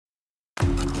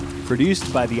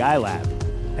Produced by the iLab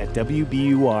at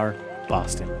WBUR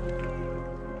Boston.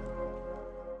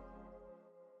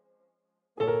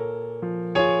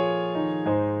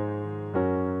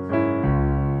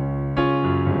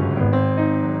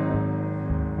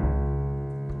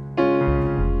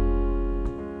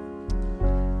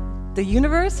 The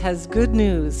universe has good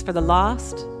news for the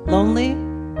lost, lonely,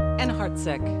 and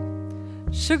heartsick.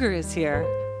 Sugar is here,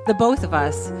 the both of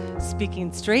us,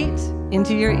 speaking straight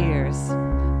into your ears.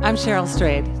 I'm Cheryl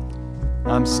Strayed.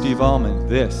 I'm Steve Allman.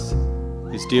 This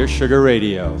is Dear Sugar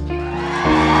Radio.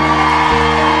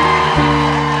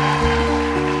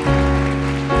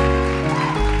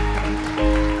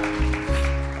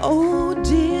 Oh,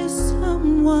 dear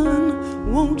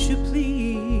someone, won't you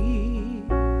please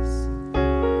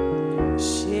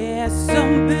share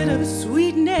some bit of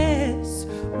sweetness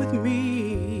with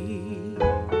me?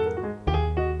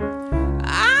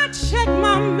 I check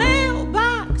my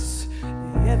mailbox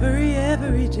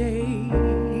every day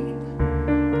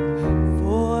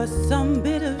for some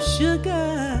bit of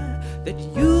sugar that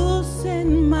you'll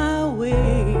send my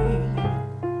way.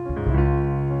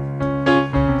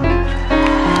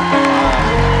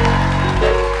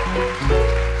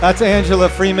 That's Angela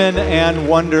Freeman and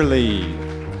Wonderly.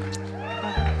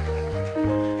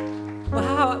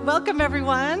 Wow, welcome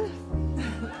everyone.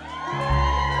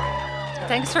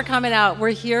 Thanks for coming out.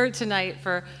 We're here tonight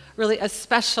for really a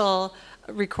special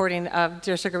recording of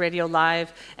Dear Sugar Radio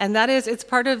Live, and that is, it's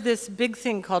part of this big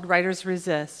thing called Writers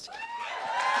Resist.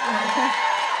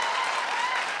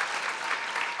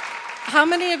 How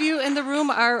many of you in the room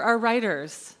are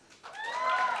writers?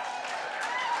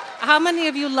 How many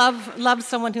of you love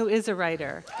someone who is a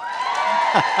writer?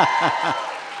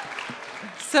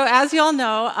 So as you all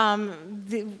know,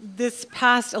 this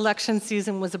past election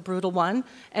season was a brutal one,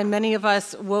 and many of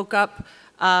us woke up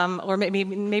or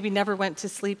maybe never went to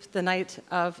sleep the night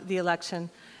of the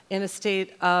election in a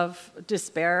state of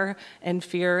despair and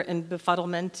fear and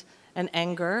befuddlement and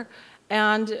anger.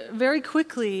 And very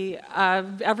quickly,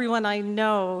 everyone I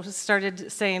know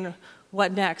started saying,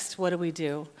 what next? What do we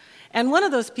do? And one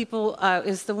of those people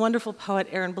is the wonderful poet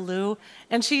Erin Ballou,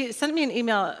 and she sent me an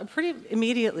email pretty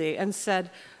immediately and said,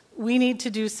 we need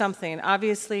to do something.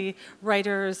 Obviously,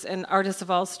 writers and artists of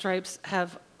all stripes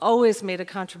have always made a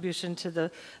contribution to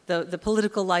the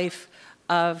political life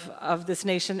of this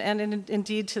nation and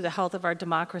indeed to the health of our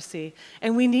democracy.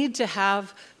 And we need to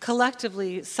have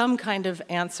collectively some kind of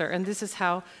answer, and this is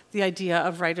how the idea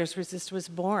of Writers Resist was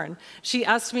born. She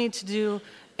asked me to do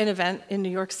an event in New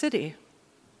York City.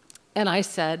 And I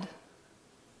said,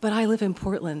 but I live in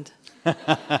Portland.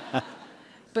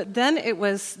 But then it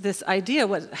was this idea.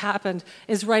 What happened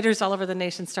is writers all over the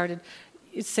nation started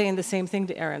saying the same thing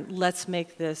to Erin. Let's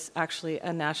make this actually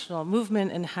a national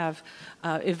movement and have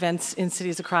events in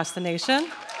cities across the nation.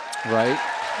 Right.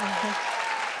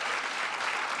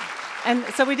 And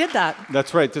so we did that.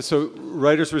 That's right. So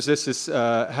Writers Resist is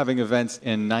having events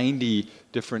in 90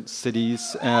 different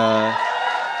cities.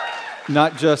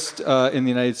 Not just in the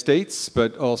United States,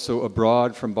 but also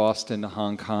abroad, from Boston to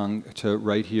Hong Kong to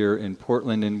right here in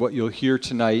Portland. And what you'll hear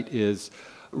tonight is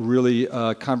really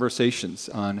conversations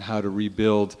on how to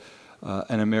rebuild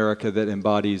an America that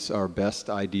embodies our best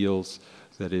ideals,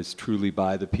 that is truly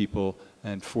by the people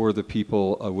and for the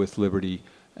people, with liberty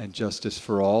and justice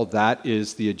for all. That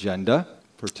is the agenda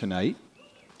for tonight.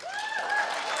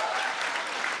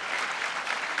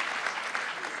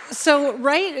 So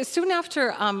right soon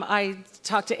after I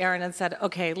talked to Erin and said,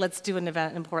 okay, let's do an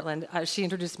event in Portland, she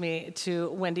introduced me to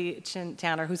Wendy Chin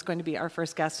Tanner, who's going to be our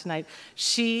first guest tonight.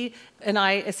 She and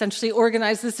I essentially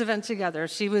organized this event together.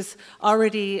 She was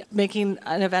already making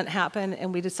an event happen,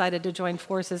 and we decided to join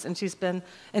forces, and she's been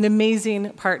an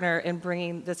amazing partner in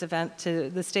bringing this event to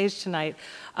the stage tonight.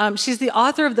 She's the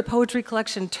author of the poetry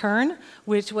collection Turn,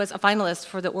 which was a finalist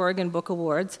for the Oregon Book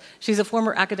Awards. She's a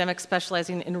former academic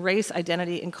specializing in race,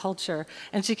 identity, and culture,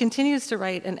 and she continues to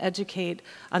write and educate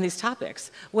on these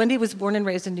topics. Wendy was born and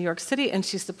raised in New York City, and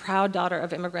she's the proud daughter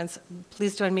of immigrants.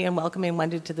 Please join me in welcoming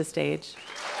Wendy to the stage.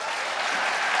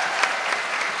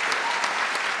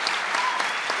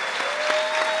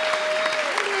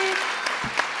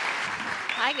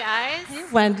 Hi, guys. Hey,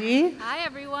 Wendy. Hi,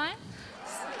 everyone.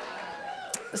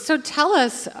 So tell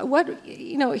us,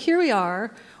 here we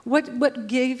are. What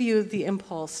gave you the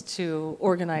impulse to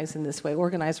organize in this way,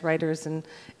 organize writers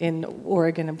in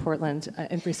Oregon and Portland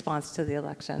in response to the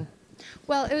election?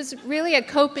 Well, it was really a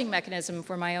coping mechanism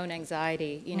for my own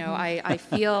anxiety. I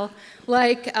feel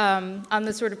like I'm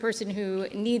the sort of person who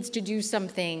needs to do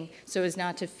something so as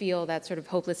not to feel that sort of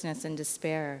hopelessness and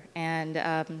despair.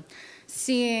 And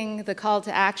seeing the call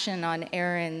to action on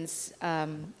Erin's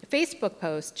Facebook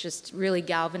post just really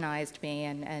galvanized me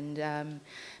and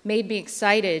made me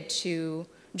excited to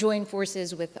join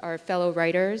forces with our fellow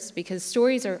writers, because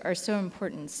stories are so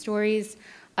important. Stories,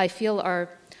 I feel, are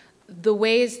the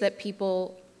ways that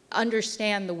people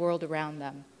understand the world around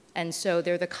them. And so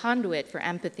they're the conduit for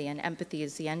empathy, and empathy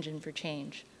is the engine for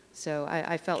change. So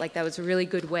I felt like that was a really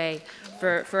good way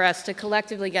for us to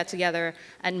collectively get together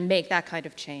and make that kind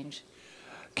of change.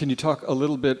 Can you talk a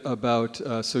little bit about,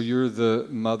 so you're the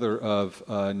mother of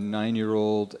a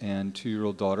 9-year-old and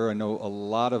 2-year-old daughter. I know a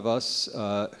lot of us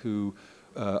who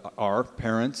are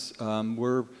parents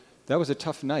that was a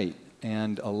tough night,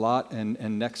 and a lot,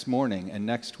 and next morning and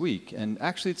next week, and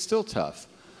actually it's still tough.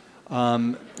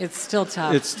 It's still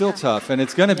tough. It's still tough, and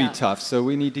it's going to be tough, so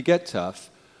we need to get tough.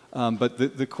 But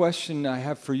the question I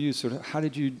have for you, sort of, how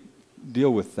did you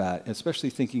deal with that, especially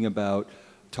thinking about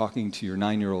talking to your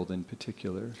 9-year-old in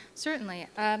particular? Certainly.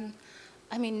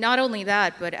 I mean, not only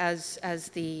that, but as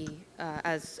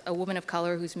a woman of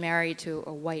color who's married to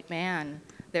a white man,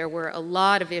 there were a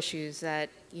lot of issues that,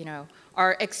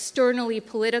 are externally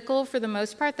political for the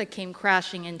most part that came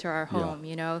crashing into our home.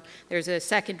 There's a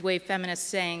second wave feminist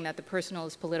saying that the personal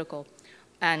is political,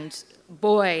 and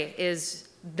boy, is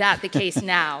that the case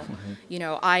now.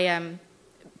 I am,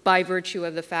 by virtue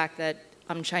of the fact that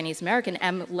I'm Chinese American,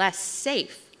 am less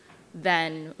safe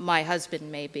than my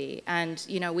husband may be. And,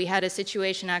 we had a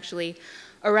situation actually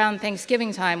around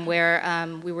Thanksgiving time where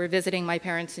we were visiting my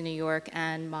parents in New York,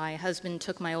 and my husband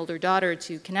took my older daughter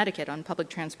to Connecticut on public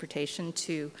transportation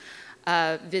to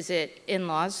visit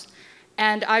in-laws.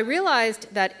 And I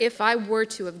realized that if I were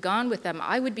to have gone with them,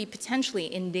 I would be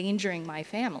potentially endangering my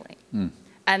family.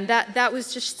 And that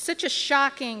was just such a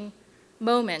shocking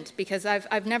moment, because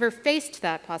I've never faced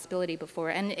that possibility before.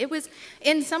 And it was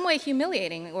in some way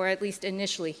humiliating, or at least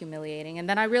initially humiliating. And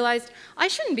then I realized I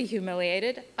shouldn't be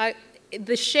humiliated.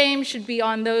 The shame should be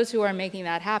on those who are making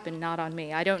that happen, not on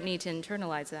me. I don't need to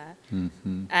internalize that.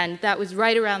 And that was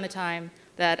right around the time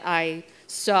that I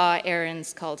saw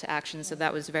Erin's call to action, so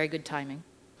that was very good timing.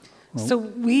 So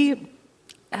we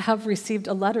have received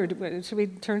a letter. Should we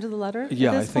turn to the letter?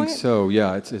 Yeah, I think so.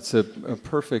 Yeah, it's a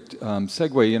perfect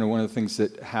segue. One of the things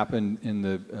that happened in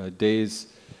the days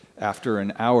after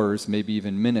and hours, maybe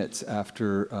even minutes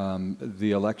after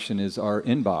the election, is our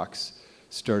inbox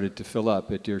started to fill up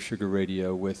at Dear Sugar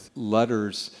Radio with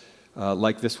letters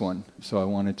like this one. So I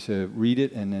wanted to read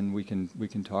it, and then we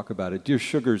can talk about it. Dear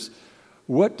Sugars,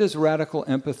 what does radical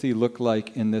empathy look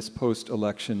like in this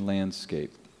post-election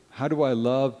landscape? How do I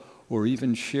love or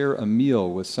even share a meal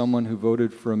with someone who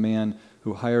voted for a man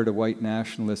who hired a white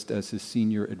nationalist as his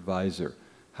senior advisor?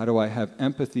 How do I have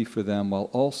empathy for them while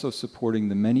also supporting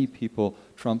the many people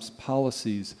Trump's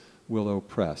policies will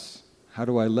oppress? How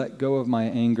do I let go of my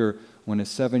anger when a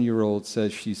 7-year-old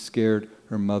says she's scared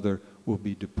her mother will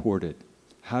be deported?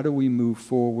 How do we move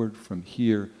forward from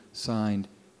here? Signed,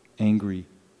 Angry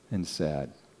and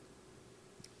Sad.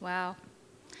 Wow.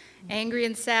 Angry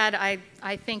and sad.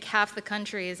 I think half the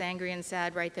country is angry and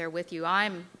sad right there with you.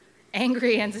 I'm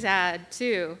angry and sad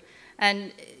too.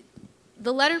 And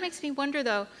the letter makes me wonder,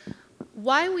 though,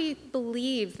 why we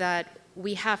believe that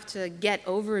we have to get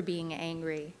over being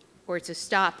angry, or to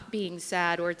stop being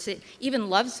sad, or to even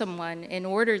love someone in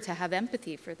order to have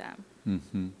empathy for them.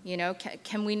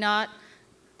 Can we not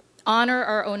honor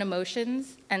our own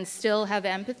emotions and still have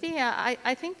empathy?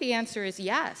 I think the answer is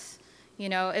yes.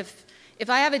 If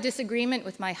I have a disagreement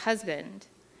with my husband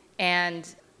and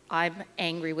I'm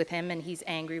angry with him and he's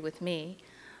angry with me,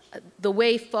 the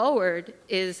way forward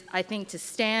is, I think, to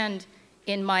stand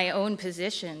in my own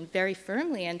position very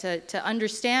firmly and to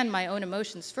understand my own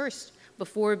emotions first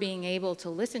before being able to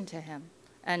listen to him,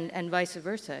 and vice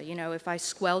versa. If I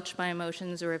squelch my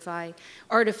emotions, or if I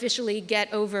artificially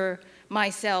get over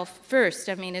myself first,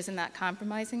 isn't that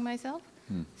compromising myself?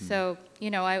 So,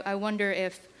 I wonder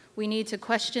if we need to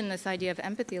question this idea of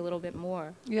empathy a little bit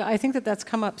more. Yeah, I think that's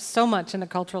come up so much in a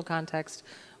cultural context,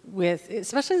 with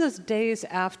especially those days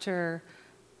after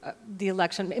the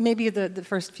election, maybe the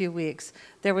first few weeks.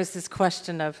 There was this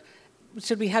question of,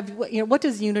 should we have, what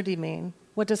does unity mean?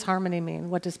 What does harmony mean?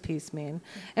 What does peace mean?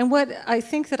 And what I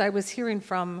think that I was hearing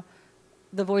from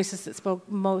the voices that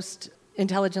spoke most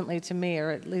intelligently to me,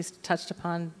 or at least touched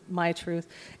upon my truth,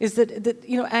 is that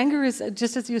anger is,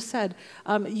 just as you said,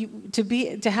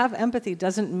 to have empathy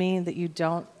doesn't mean that you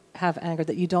don't have anger,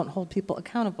 that you don't hold people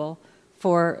accountable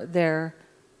for their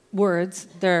words,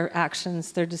 their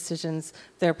actions, their decisions,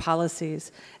 their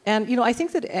policies. And, I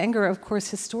think that anger, of course,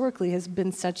 historically has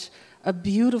been such a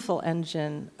beautiful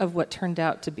engine of what turned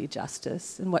out to be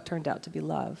justice and what turned out to be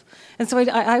love. And so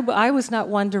I was not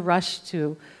one to rush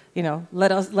to,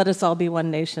 let us all be one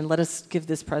nation, let us give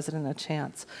this president a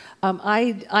chance.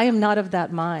 I am not of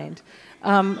that mind.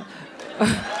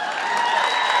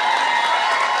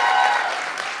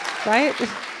 Right?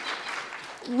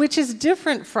 Which is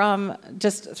different from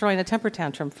just throwing a temper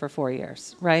tantrum for 4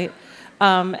 years, right?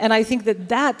 And I think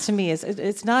that to me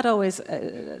it's not always,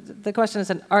 the question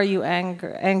isn't, are you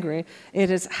angry? It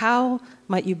is, how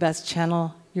might you best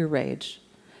channel your rage?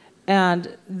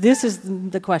 And this is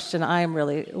the question I am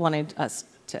really wanting us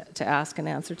to ask and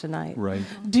answer tonight. Right.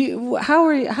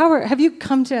 Have you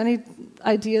come to any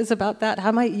ideas about that?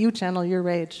 How might you channel your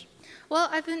rage? Well,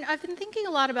 I've been thinking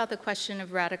a lot about the question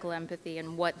of radical empathy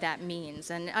and what that means.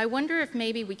 And I wonder if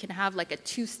maybe we can have like a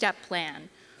two-step plan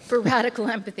for radical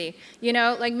empathy.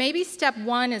 Like maybe step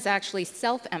one is actually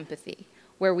self-empathy,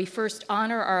 where we first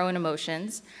honor our own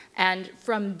emotions. And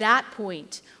from that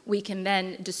point, we can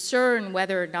then discern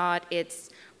whether or not it's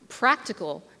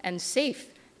practical and safe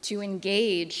to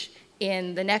engage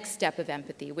in the next step of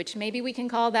empathy, which maybe we can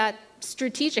call that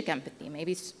strategic empathy.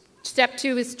 Maybe step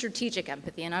two is strategic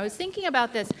empathy. And I was thinking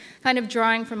about this kind of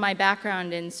drawing from my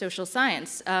background in social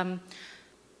science.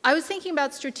 I was thinking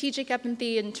about strategic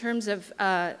empathy in terms of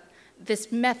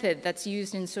this method that's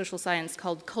used in social science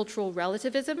called cultural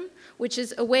relativism, which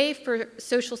is a way for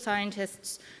social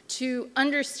scientists to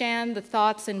understand the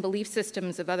thoughts and belief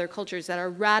systems of other cultures that are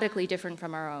radically different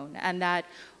from our own and that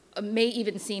may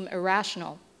even seem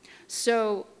irrational.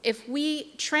 So if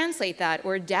we translate that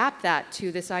or adapt that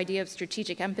to this idea of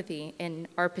strategic empathy in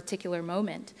our particular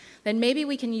moment, then maybe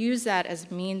we can use that as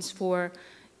a means for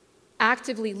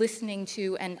actively listening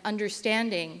to and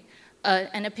understanding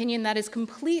an opinion that is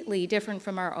completely different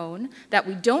from our own, that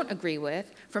we don't agree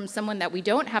with, from someone that we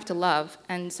don't have to love,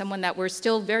 and someone that we're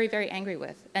still very, very angry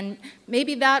with. And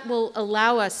maybe that will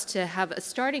allow us to have a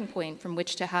starting point from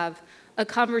which to have a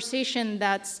conversation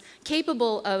that's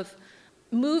capable of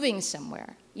moving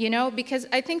somewhere, because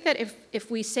I think that if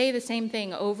we say the same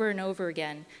thing over and over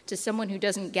again to someone who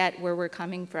doesn't get where we're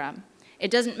coming from,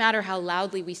 it doesn't matter how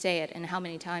loudly we say it and how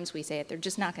many times we say it, they're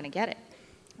just not going to get it.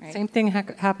 Right? Same thing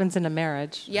happens in a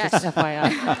marriage. Yes. Just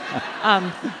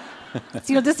FYI.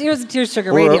 This is Dear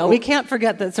Sugar Radio. We can't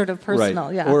forget that sort of personal.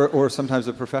 Right. Yeah. Or sometimes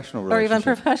a professional relationship. Or even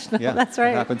professional. Yeah, that's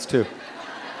right. That happens too.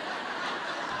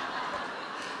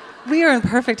 We are in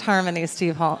perfect harmony,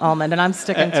 Steve Allman, and I'm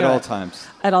sticking to it. At all times.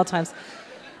 At all times.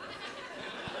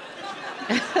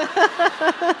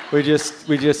 We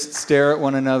just stare at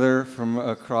one another from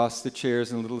across the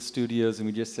chairs in little studios, and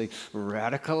we just say,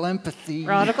 radical empathy.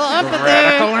 Radical empathy.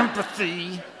 Radical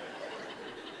empathy.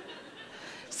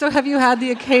 So have you had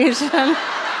the occasion...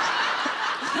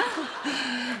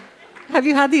 Have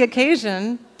you had the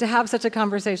occasion to have such a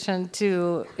conversation,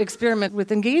 to experiment with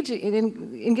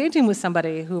engaging with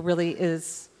somebody who really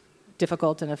is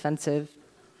difficult and offensive?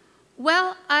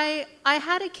 Well, I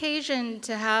had occasion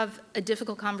to have a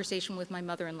difficult conversation with my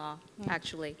mother-in-law,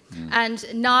 actually. And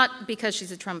not because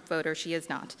she's a Trump voter, she is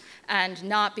not. And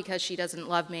not because she doesn't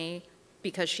love me,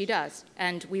 because she does.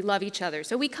 And we love each other.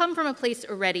 So we come from a place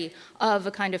already of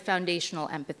a kind of foundational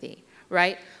empathy,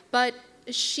 right? But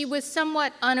she was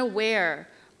somewhat unaware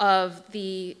of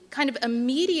the kind of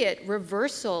immediate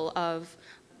reversal of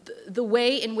the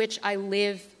way in which I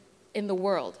live in the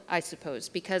world, I suppose,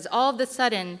 because all of a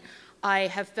sudden I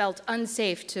have felt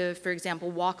unsafe to, for example,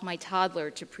 walk my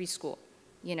toddler to preschool,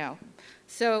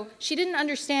 So she didn't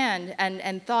understand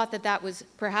and thought that was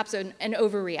perhaps an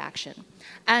overreaction.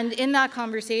 And in that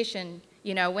conversation,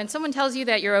 when someone tells you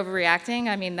that you're overreacting,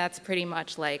 I mean, that's pretty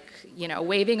much like,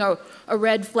 waving a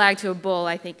red flag to a bull,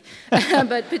 I think.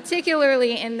 But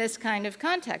particularly in this kind of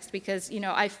context, because,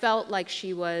 I felt like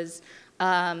she was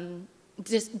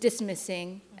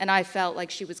dismissing, and I felt like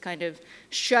she was kind of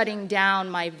shutting down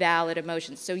my valid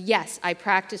emotions. So yes, I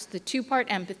practiced the two-part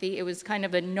empathy. It was kind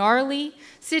of a gnarly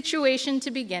situation to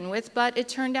begin with, but it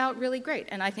turned out really great.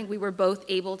 And I think we were both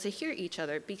able to hear each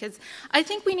other, because I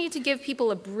think we need to give people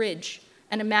a bridge,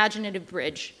 an imaginative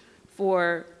bridge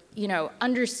for,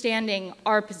 understanding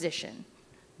our position.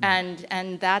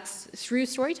 And that's through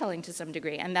storytelling to some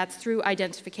degree, and that's through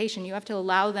identification. You have to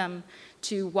allow them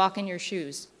to walk in your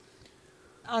shoes.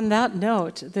 On that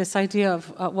note, this idea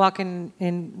of walking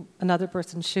in another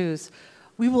person's shoes,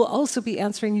 we will also be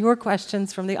answering your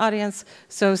questions from the audience.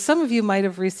 So some of you might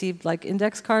have received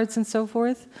index cards and so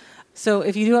forth. So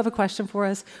if you do have a question for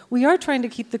us, we are trying to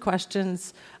keep the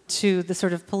questions to the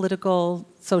sort of political,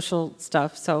 social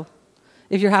stuff. So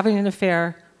If you're having an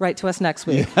affair, write to us next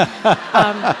week.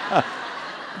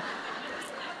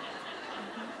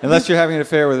 Unless you're having an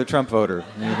affair with a Trump voter.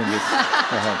 You can just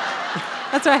go ahead.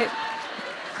 That's right.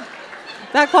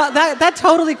 That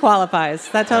totally qualifies.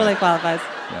 That totally qualifies.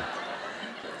 Yeah.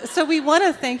 So we want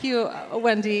to thank you,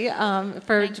 Wendy,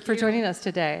 for joining us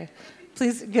today.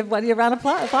 Please give Wendy a round of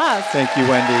applause. Thank you,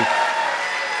 Wendy.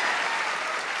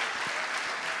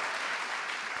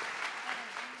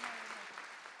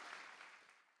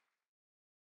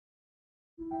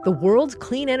 The world's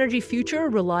clean energy future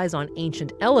relies on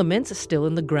ancient elements still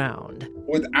in the ground.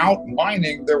 Without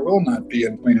mining, there will not be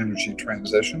a clean energy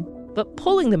transition. But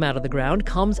pulling them out of the ground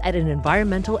comes at an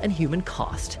environmental and human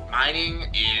cost. Mining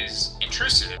is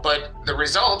intrusive, but the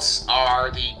results are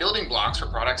the building blocks for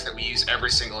products that we use every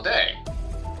single day.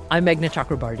 I'm Meghna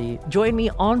Chakrabarty. Join me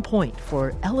on Point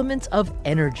for Elements of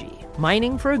Energy,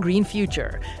 Mining for a Green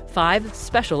Future. 5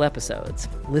 special episodes.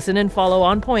 Listen and follow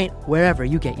On Point wherever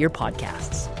you get your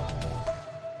podcasts.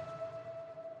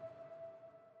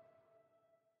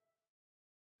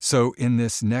 So in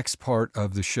this next part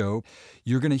of the show,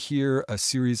 you're going to hear a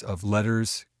series of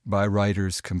letters by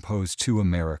writers composed to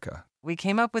America. We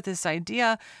came up with this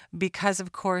idea because,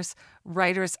 of course,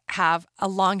 writers have a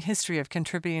long history of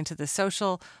contributing to the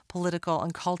social, political,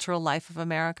 and cultural life of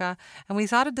America. And we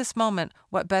thought at this moment,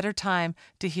 what better time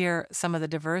to hear some of the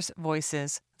diverse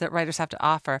voices that writers have to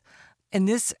offer. In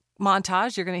this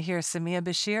montage, you're going to hear Samia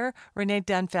Bashir, Renee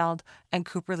Denfeld, and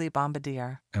Cooper Lee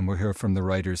Bombardier. And we'll hear from the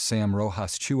writers Sam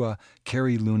Rojas Chua,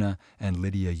 Carrie Luna, and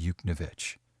Lydia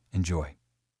Yuknevich. Enjoy.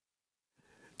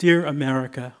 Dear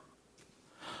America,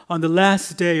 on the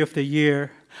last day of the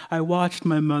year, I watched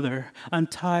my mother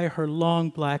untie her long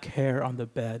black hair on the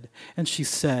bed, and she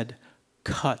said,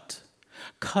 "Cut.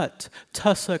 Cut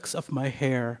tussocks of my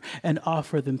hair and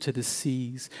offer them to the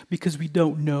seas, because we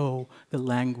don't know the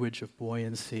language of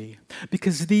buoyancy.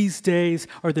 Because these days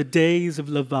are the days of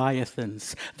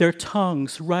leviathans, their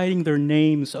tongues writing their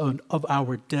names of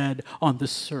our dead on the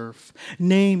surf,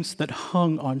 names that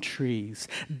hung on trees,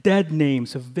 dead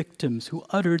names of victims who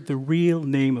uttered the real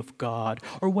name of God,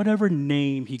 or whatever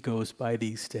name he goes by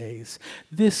these days.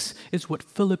 This is what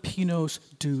Filipinos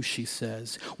do," she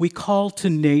says. "We call to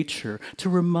nature to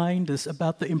remind us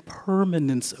about the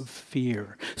impermanence of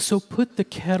fear. So put the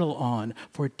kettle on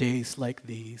for days like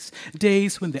these,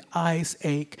 days when the eyes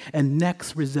ache and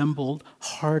necks resembled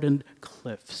hardened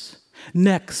cliffs.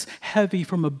 Necks heavy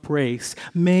from a brace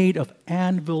made of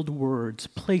anviled words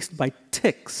placed by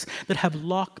ticks that have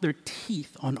locked their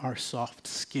teeth on our soft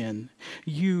skin.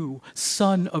 You,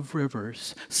 son of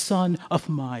rivers, son of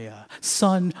Maya,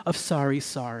 son of Sari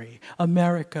Sari,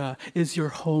 America is your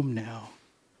home now.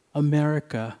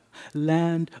 America,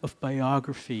 land of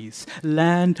biographies,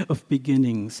 land of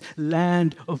beginnings,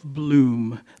 land of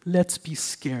bloom. Let's be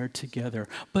scared together,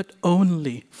 but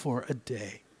only for a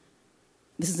day."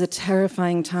 This is a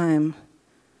terrifying time,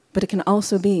 but it can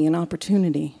also be an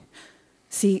opportunity.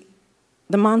 See,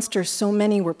 the monster so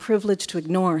many were privileged to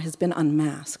ignore has been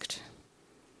unmasked.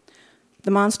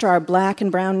 The monster our black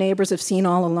and brown neighbors have seen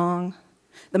all along.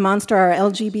 The monster our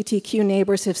LGBTQ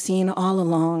neighbors have seen all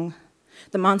along.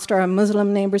 The monster our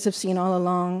Muslim neighbors have seen all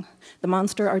along. The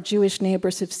monster our Jewish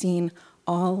neighbors have seen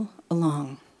all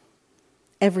along.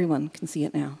 Everyone can see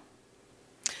it now.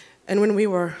 And when we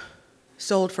were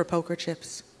sold for poker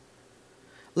chips,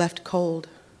 left cold,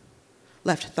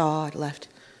 left thawed, left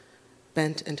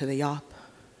bent into the yop,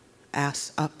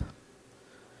 ass up,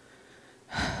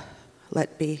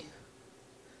 let be,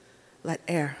 let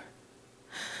air,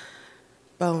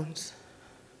 bones,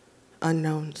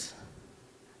 unknowns,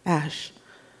 ash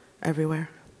everywhere.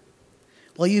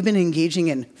 While you've been engaging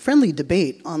in friendly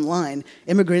debate online,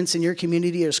 immigrants in your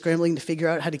community are scrambling to figure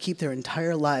out how to keep their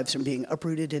entire lives from being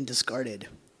uprooted and discarded.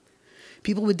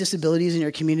 People with disabilities in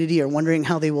your community are wondering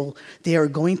how they are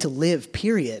going to live,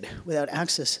 period, without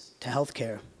access to health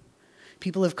care.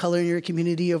 People of color in your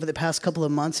community over the past couple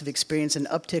of months have experienced an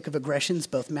uptick of aggressions,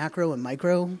 both macro and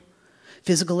micro.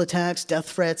 Physical attacks, death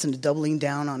threats, and a doubling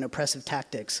down on oppressive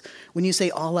tactics. When you say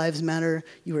all lives matter,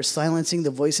 you are silencing the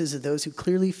voices of those who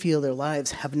clearly feel their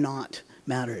lives have not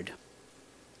mattered.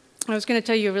 I was going to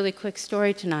tell you a really quick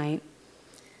story tonight.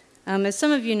 As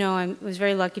some of you know, I was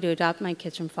very lucky to adopt my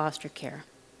kids from foster care.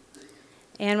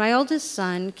 And my oldest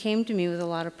son came to me with a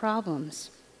lot of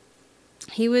problems.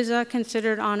 He was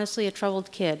considered, honestly, a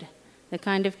troubled kid, the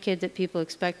kind of kid that people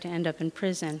expect to end up in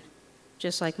prison,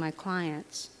 just like my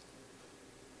clients.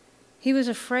 He was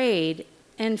afraid,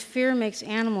 and fear makes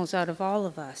animals out of all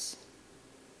of us.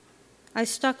 I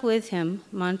stuck with him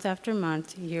month after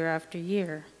month, year after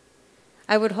year.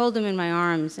 I would hold him in my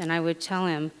arms, and I would tell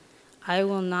him, I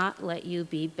will not let you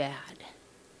be bad.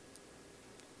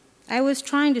 I was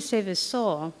trying to save his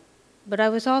soul, but I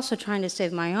was also trying to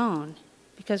save my own,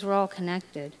 because we're all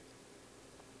connected.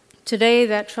 Today,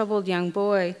 that troubled young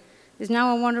boy is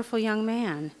now a wonderful young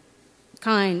man,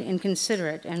 kind and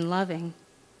considerate and loving.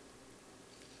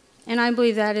 And I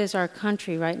believe that is our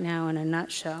country right now in a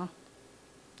nutshell.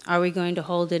 Are we going to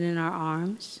hold it in our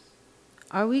arms?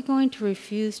 Are we going to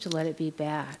refuse to let it be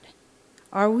bad?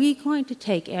 Are we going to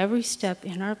take every step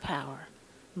in our power,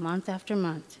 month after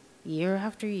month, year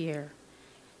after year,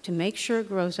 to make sure it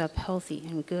grows up healthy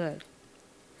and good?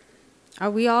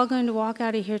 Are we all going to walk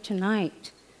out of here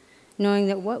tonight knowing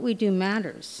that what we do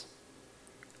matters?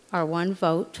 Our one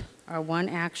vote, our one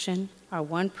action, our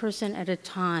one person at a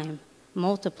time,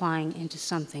 multiplying into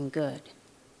something good.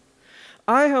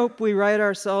 I hope we write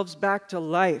ourselves back to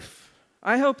life.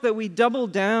 I hope that we double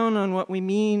down on what we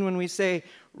mean when we say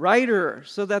writer,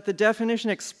 so that the definition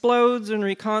explodes and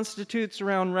reconstitutes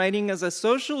around writing as a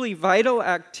socially vital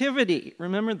activity.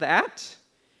 Remember that?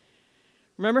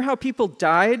 Remember how people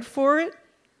died for it?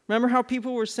 Remember how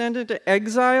people were sent into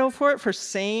exile for it, for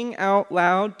saying out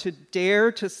loud, to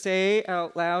dare to say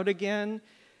out loud again,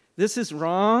 this is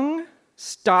wrong,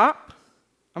 stop.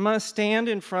 I'm going to stand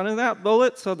in front of that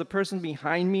bullet so the person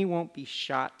behind me won't be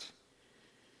shot.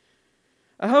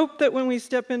 I hope that when we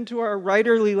step into our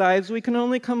writerly lives, we can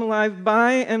only come alive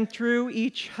by and through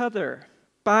each other,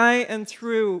 by and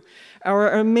through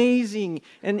our amazing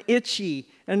and itchy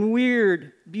and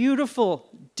weird, beautiful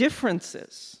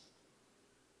differences.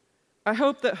 I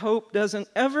hope that hope doesn't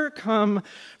ever come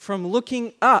from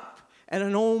looking up at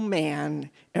an old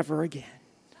man ever again.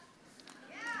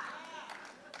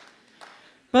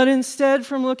 But instead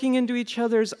from looking into each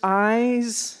other's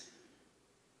eyes,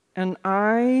 and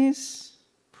eyes,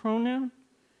 pronoun.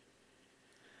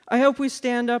 I hope we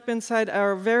stand up inside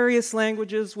our various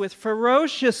languages with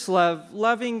ferocious love,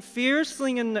 loving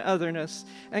fiercely in the otherness,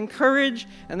 and courage,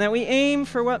 and that we aim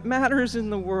for what matters in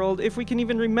the world, if we can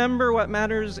even remember what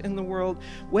matters in the world,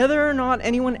 whether or not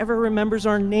anyone ever remembers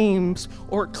our names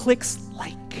or clicks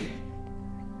like.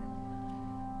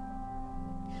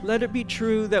 Let it be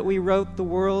true that we wrote the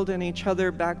world and each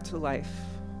other back to life,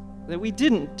 that we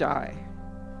didn't die.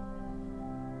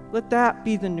 Let that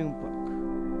be the new book.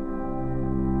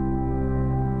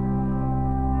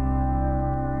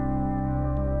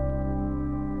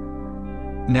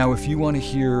 Now, if you want to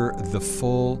hear the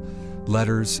full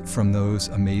letters from those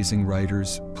amazing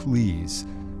writers, please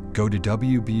go to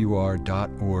wbur.org/Dear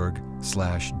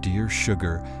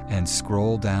Sugar and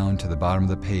scroll down to the bottom of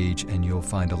the page, and you'll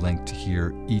find a link to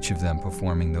hear each of them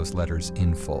performing those letters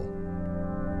in full.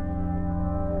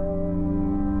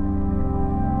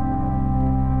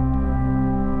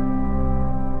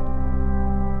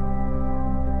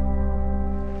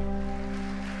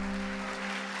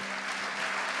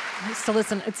 So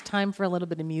listen, it's time for a little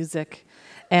bit of music.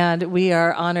 And we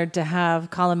are honored to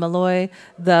have Colin Malloy,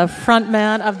 the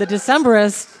frontman of the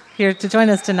Decemberists, here to join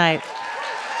us tonight.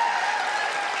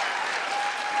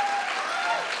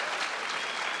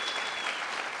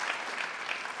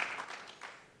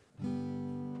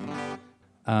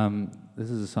 This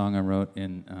is a song I wrote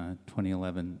in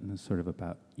 2011, and it's sort of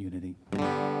about unity.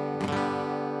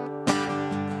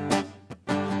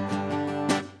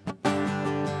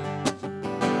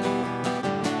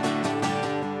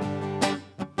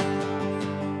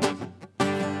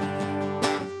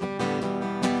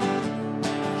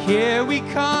 Here we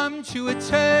come to a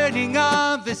turning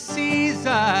of the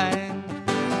season,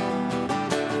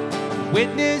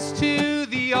 witness to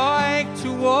the arc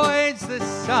towards the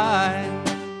sun,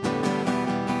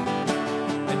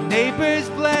 a neighbor's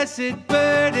blessed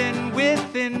burden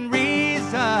within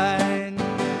reason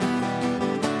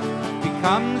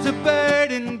becomes a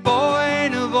burden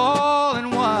born of all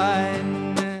in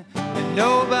one, and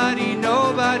nobody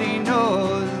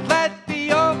knows. Let the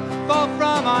yoke fall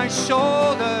from our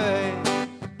shoulders.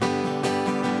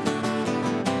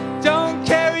 Don't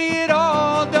carry it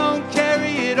all, don't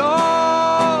carry it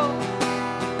all.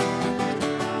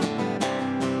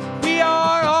 We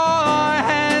are all our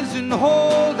hands and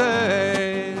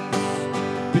holders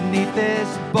beneath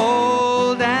this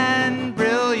bold and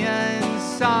brilliant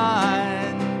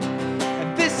sun.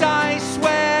 And this I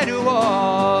swear to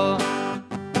all.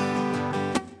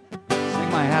 Sing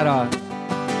my hat off.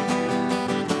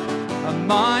 A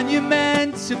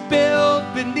monument to build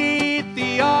beneath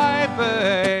the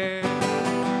arbor,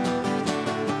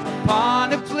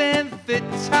 upon a plinth that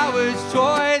towers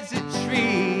towards the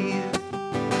trees.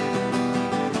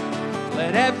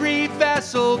 Let every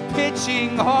vessel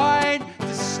pitching hard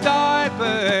to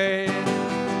starboard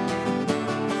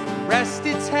rest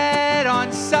its head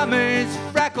on summer's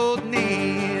freckled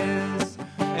knees.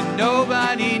 And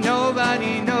nobody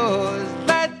knows.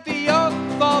 Let the yoke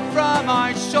fall from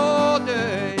our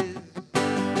shoulders.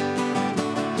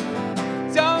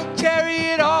 Don't carry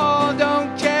it all,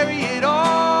 don't carry it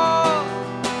all.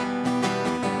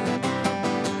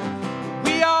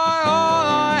 We are all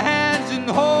our hands and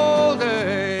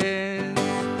holders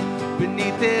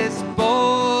beneath this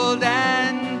bold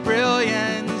and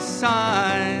brilliant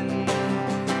sun.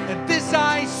 And this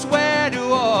I swear to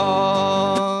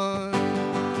all.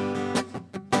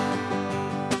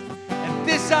 And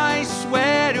this I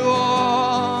swear to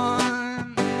all.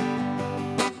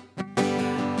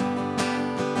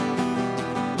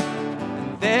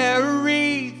 Their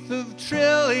wreath of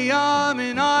trillium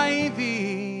and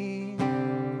ivy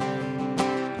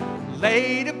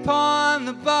laid upon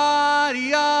the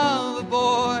body of a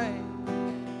boy,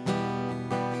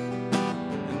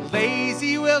 and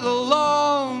lazy will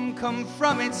alone come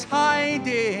from its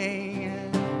hiding.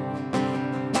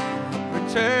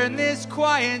 Return this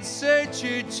quiet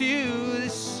searcher to the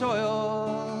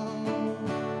soil.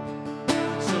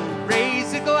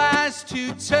 Raise a glass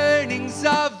to turnings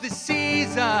of the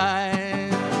season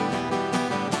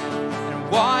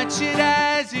and watch it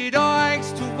as it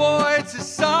arcs towards the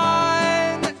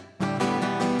sun.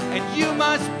 And you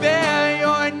must bear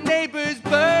your neighbor's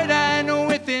burden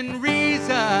within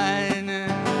reason,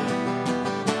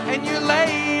 and your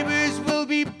labors will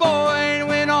be born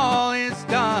when all is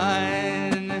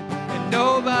done. And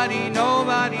nobody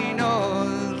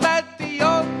knows. Let the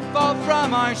yoke fall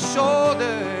from our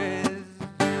shoulders.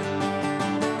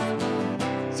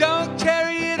 Don't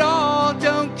carry it all,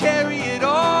 don't carry it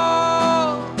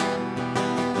all.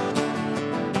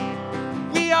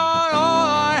 We are all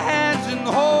our hands and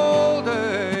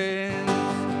holders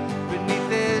beneath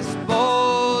this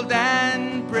bold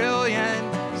and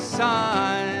brilliant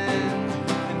sun.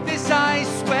 And this I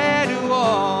swear to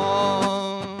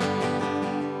all.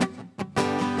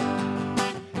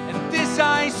 And this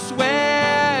I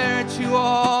swear to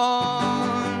all.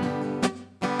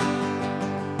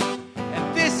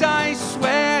 I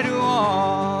swear to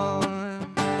all.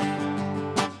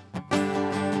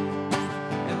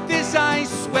 And this I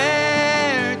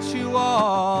swear to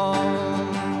all.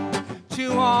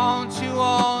 To all, to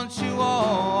all, to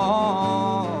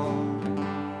all.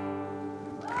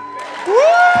 Woo!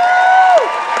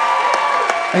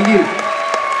 Thank you.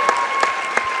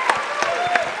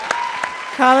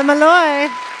 Carla Malloy.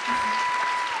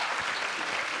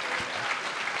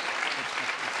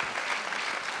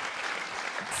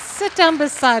 Sit down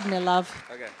beside me, love.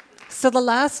 Okay. So the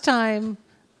last time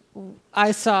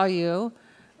I saw you,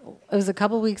 it was a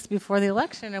couple weeks before the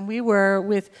election, and we were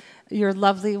with your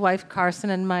lovely wife Carson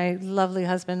and my lovely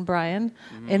husband Brian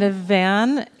in a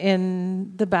van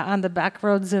in on the back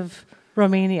roads of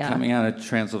Romania. Coming out of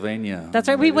Transylvania. That's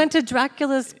right. We went to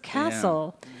Dracula's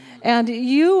castle, and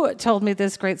you told me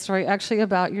this great story actually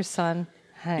about your son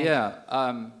Hank. Yeah,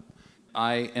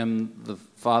 I am the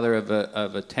father of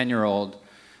a 10-year-old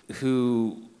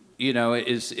who, you know,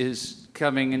 is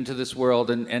coming into this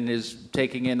world and is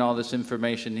taking in all this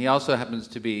information. He also happens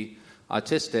to be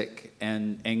autistic,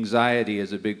 and anxiety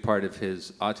is a big part of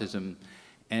his autism.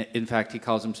 And in fact, he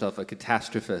calls himself a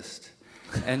catastrophist.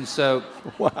 And so,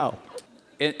 wow.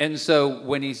 And so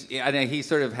when I think he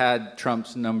sort of had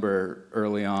Trump's number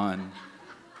early on,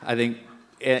 I think.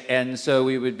 And so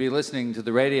we would be listening to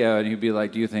the radio, and he'd be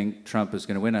like, "Do you think Trump is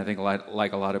going to win?" I think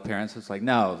like a lot of parents, it's like,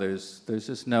 "No, there's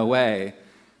just no way."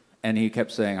 And he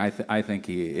kept saying, I think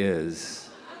he is."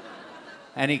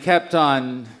 And he kept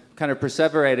on kind of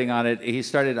perseverating on it. He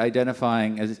started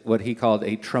identifying as what he called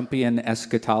a Trumpian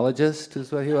eschatologist,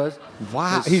 is what he was.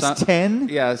 Wow, he's 10?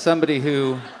 Yeah, somebody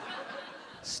who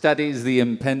studies the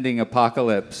impending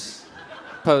apocalypse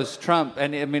post-Trump,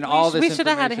 and I mean all this. We should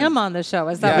have had him on the show.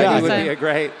 Is that what you're he would saying? be a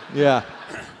great. Yeah,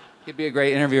 he'd be a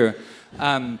great interviewer.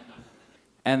 And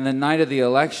the night of the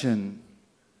election,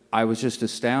 I was just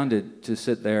astounded to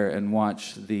sit there and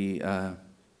watch the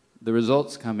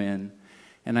results come in,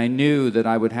 and I knew that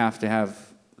I would have to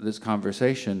have this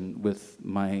conversation with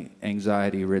my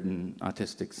anxiety-ridden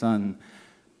autistic son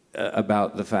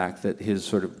about the fact that his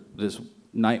sort of this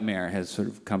nightmare has sort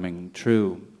of coming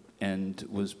true, and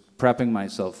was prepping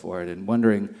myself for it and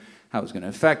wondering how it was going to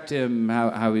affect him,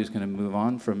 how he was going to move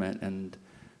on from it. And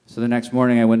so the next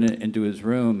morning I went into his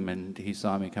room, and he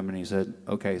saw me come in, and he said,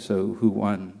 "Okay, so who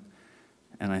won?"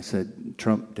 And I said,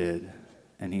 "Trump did."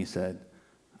 And he said,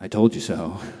 "I told you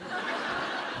so."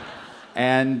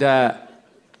 And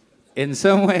in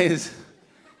some ways,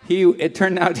 it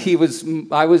turned out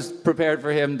I was prepared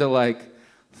for him to like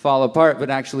fall apart, but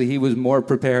actually he was more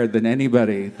prepared than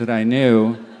anybody that I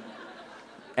knew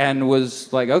and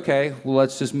was like, okay, well,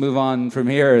 let's just move on from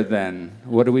here then.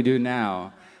 What do we do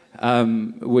now?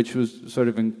 Which was sort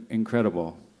of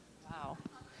incredible. Wow.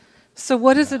 So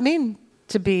what does it mean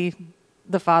to be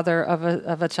the father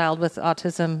of a child with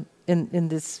autism in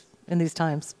these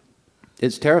times?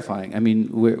 It's terrifying. I mean,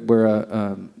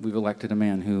 we've elected a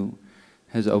man who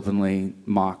has openly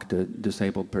mocked a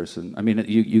disabled person. I mean,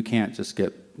 you can't just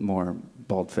get more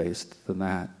bald-faced than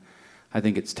that. I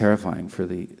think it's terrifying for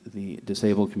the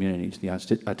disabled community, the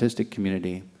autistic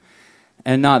community.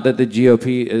 And not that the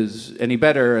GOP is any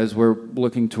better as we're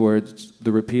looking towards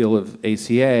the repeal of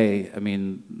ACA. I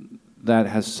mean, that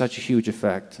has such a huge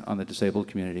effect on the disabled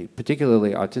community,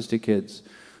 particularly autistic kids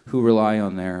who rely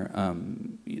on their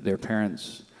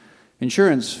parents'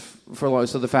 insurance for long.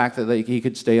 So the fact that he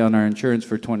could stay on our insurance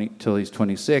for till he's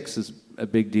 26 is a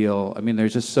big deal. I mean,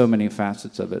 there's just so many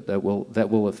facets of it that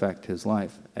will affect his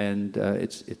life, and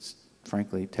it's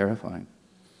frankly terrifying.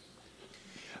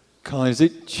 Colin, has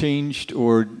it changed,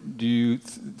 or do you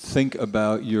think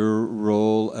about your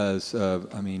role as,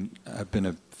 I mean, I've been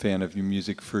a fan of your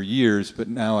music for years, but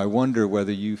now I wonder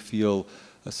whether you feel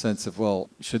a sense of, well,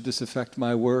 should this affect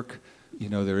my work? You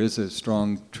know, there is a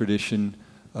strong tradition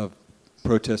of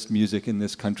protest music in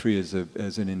this country as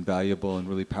an invaluable and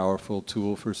really powerful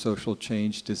tool for social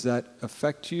change. Does that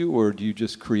affect you, or do you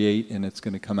just create and it's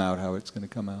going to come out how it's going to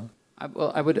come out?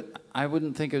 I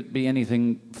wouldn't think it would be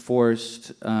anything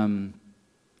forced.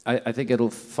 I think it'll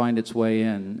find its way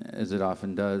in, as it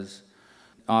often does.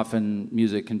 Often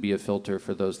music can be a filter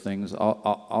for those things.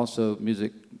 Also,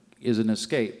 music is an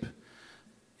escape.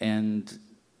 And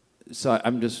so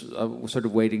I'm just sort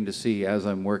of waiting to see, as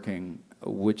I'm working,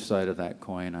 which side of that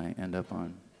coin I end up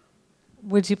on.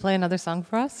 Would you play another song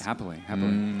for us? Happily.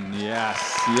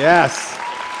 Yes.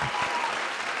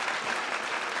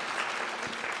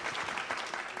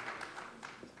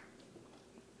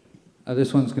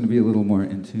 This one's going to be a little more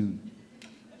in tune.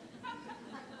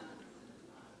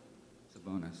 It's a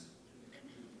bonus.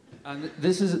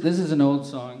 This is an old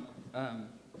song.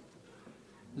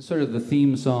 It's sort of the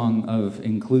theme song of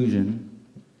inclusion.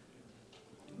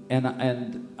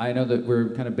 And I know that we're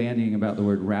kind of bandying about the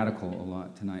word radical a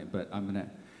lot tonight, but I'm going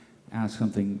to ask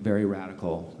something very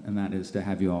radical, and that is to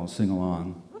have you all sing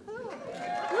along.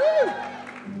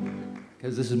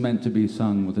 Because this is meant to be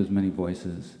sung with as many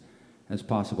voices as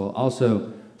possible.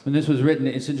 Also, when this was written,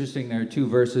 it's interesting, there are two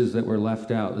verses that were left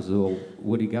out. This is a little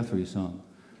Woody Guthrie song.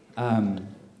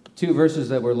 Two verses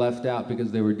that were left out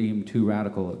because they were deemed too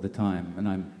radical at the time, and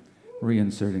I'm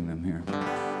reinserting them here.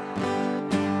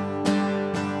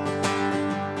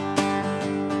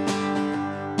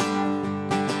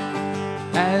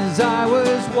 As I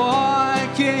was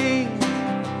walking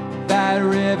that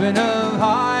ribbon of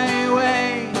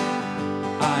highway,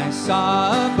 I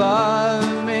saw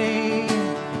above me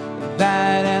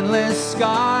that endless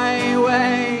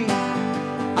skyway.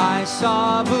 I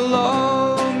saw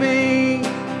below me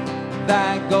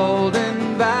that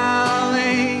golden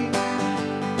valley.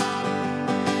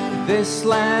 This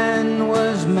land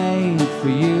was made for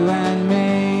you and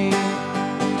me.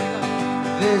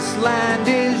 This land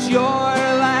is your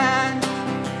land.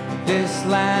 This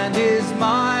land is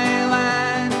my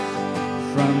land.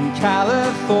 From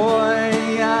California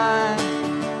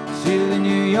to the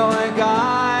New York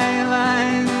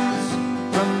Islands,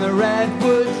 from the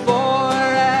Redwood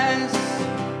Forest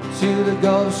to the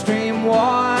Gulf Stream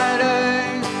waters.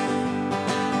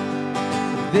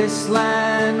 This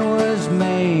land was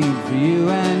made for you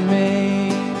and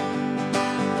me.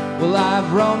 Well,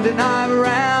 I've roamed and I've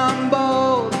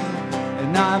rambled,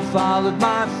 and I've followed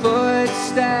my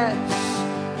footsteps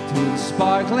to the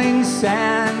sparkling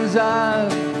sands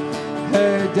of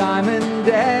her diamond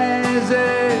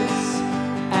deserts.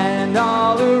 And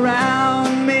all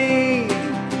around me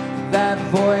that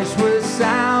voice was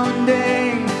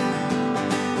sounding.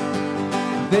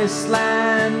 This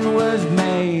land was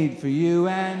made for you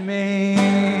and me.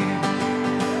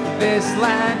 This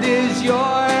land is your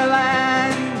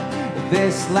land.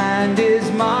 This land is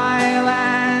my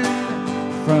land.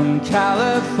 From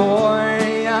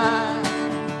California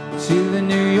to the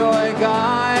New York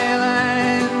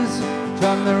Islands,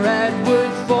 from the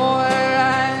Redwood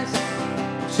Forest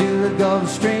to the Gulf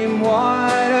Stream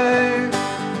water.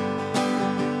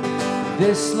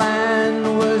 This land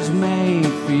was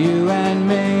made for you and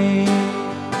me.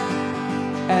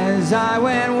 As I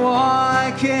went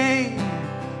walking,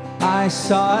 I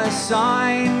saw a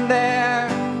sign there,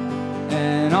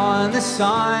 and on the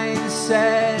sign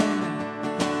said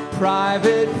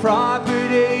private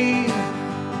property,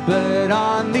 but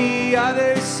on the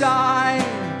other side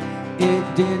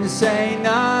It didn't say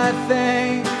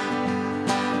nothing.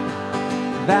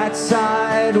 That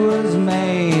side was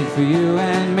made for you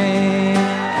and me.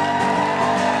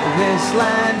 This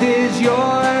land is your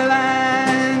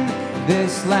land.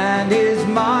 This land is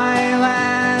my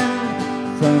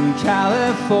land. From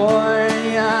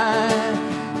California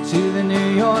to the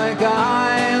New York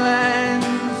Islands.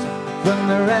 From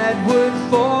the Redwood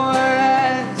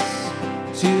Forest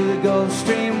to the Gulf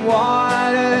Stream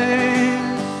waters.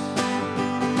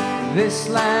 This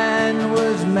land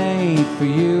was made for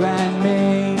you and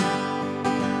me.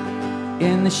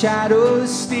 In the shadow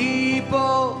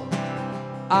steeple,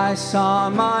 I saw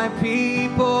my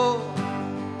people.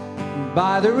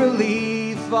 By the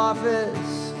relief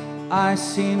office, I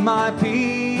seen my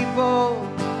people.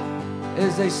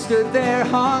 As they stood there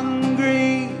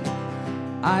hungry,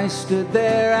 I stood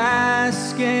there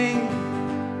asking,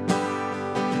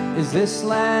 is this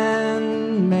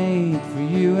land made for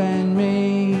you and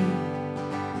me?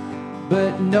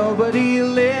 But nobody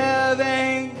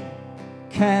living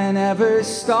can ever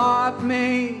stop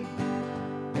me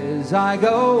as I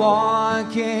go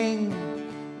walking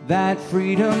that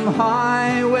freedom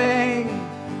highway.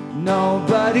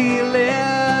 Nobody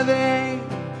living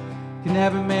can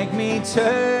ever make me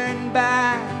turn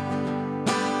back.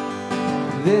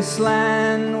 This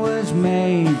land was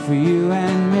made for you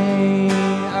and me.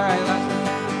 All right, last one.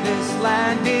 This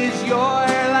land is your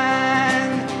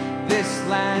land. This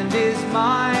land is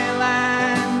my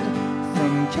land.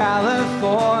 From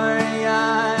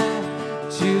California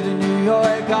to the New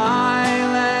York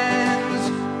Islands.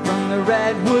 From the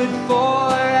Redwood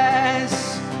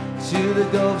Forest to the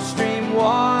Gulf Stream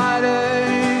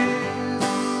waters.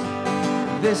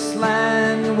 This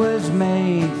land was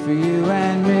made for you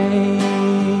and me.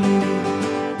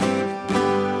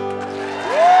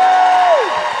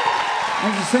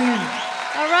 Thanks for singing.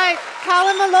 All right,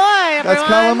 Colin Malloy, everyone. That's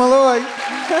Colin Malloy.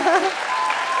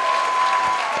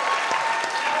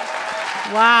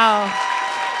 Wow.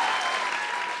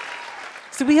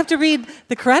 So we have to read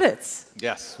the credits.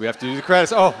 Yes, we have to do the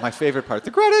credits. Oh, my favorite part,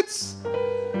 the credits.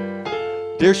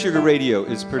 Dear Sugar Radio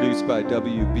is produced by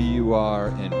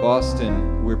WBUR in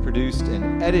Boston. We're produced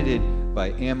and edited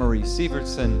by Anne-Marie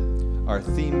Sievertson. Our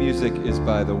theme music is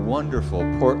by the wonderful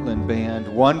Portland band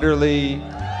Wonderly.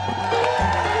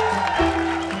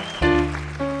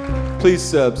 Please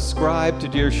subscribe to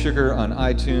Dear Sugar on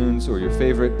iTunes or your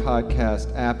favorite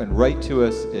podcast app and write to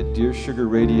us at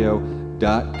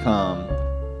dearsugarradio.com.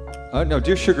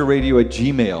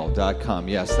 dearsugarradio@gmail.com.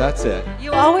 Yes, that's it.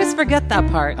 You always forget that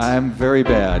part. I'm very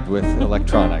bad with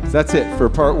electronics. That's it for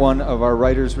part one of our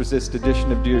Writers Resist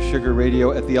edition of Dear Sugar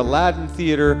Radio at the Aladdin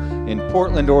Theater in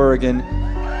Portland, Oregon.